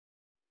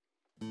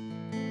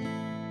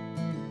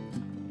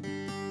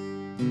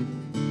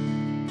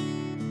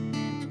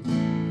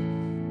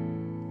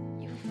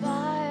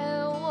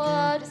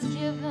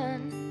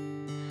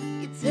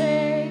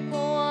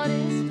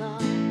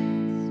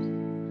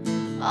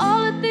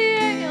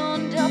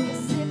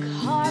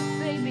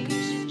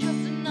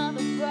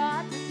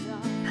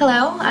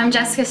Hello, I'm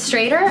Jessica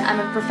Strader. I'm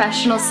a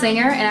professional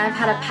singer and I've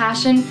had a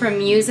passion for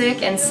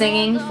music and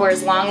singing for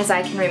as long as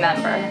I can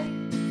remember.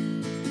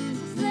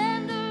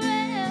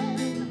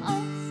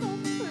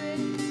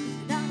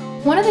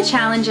 One of the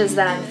challenges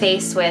that I'm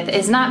faced with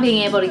is not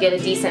being able to get a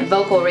decent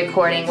vocal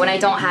recording when I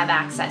don't have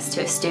access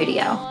to a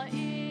studio.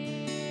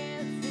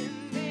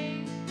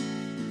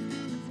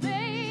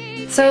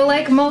 So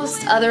like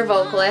most other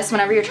vocalists,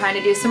 whenever you're trying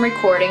to do some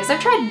recordings, I've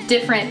tried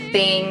different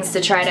things to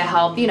try to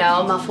help,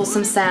 muffle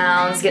some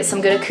sounds, get some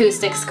good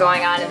acoustics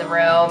going on in the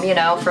room,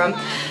 from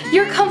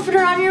your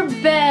comforter on your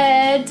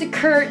bed to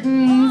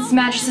curtains,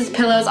 mattresses,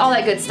 pillows, all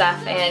that good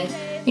stuff. And,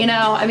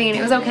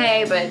 it was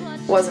okay, but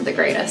wasn't the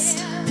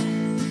greatest.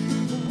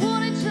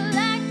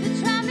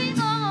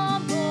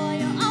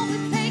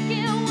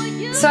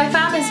 So I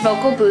found this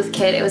vocal booth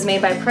kit. It was made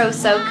by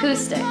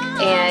ProSoCoustic,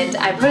 and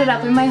I put it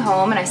up in my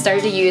home and I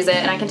started to use it,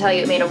 and I can tell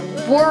you it made a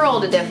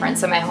world of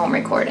difference in my home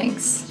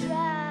recordings.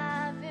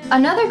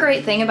 Another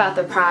great thing about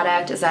the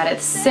product is that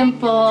it's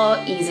simple,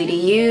 easy to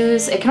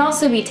use. It can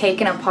also be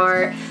taken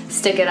apart,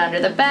 stick it under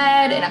the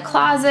bed, in a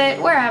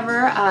closet,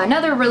 wherever.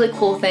 Another really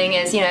cool thing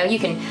is, you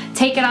can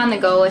take it on the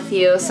go with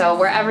you, so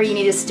wherever you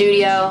need a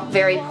studio,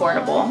 very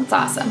portable. It's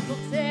awesome.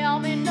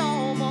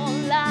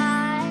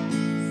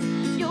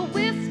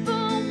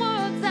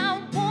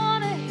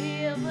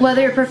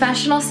 Whether you're a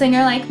professional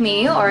singer like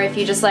me, or if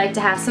you just like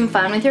to have some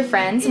fun with your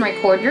friends and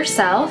record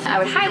yourself, I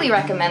would highly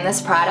recommend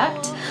this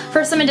product.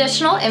 For some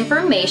additional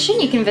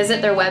information, you can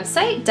visit their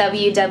website,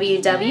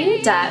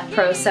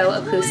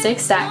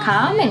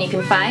 www.prosocoustics.com, and you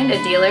can find a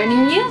dealer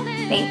near you.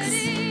 Thanks.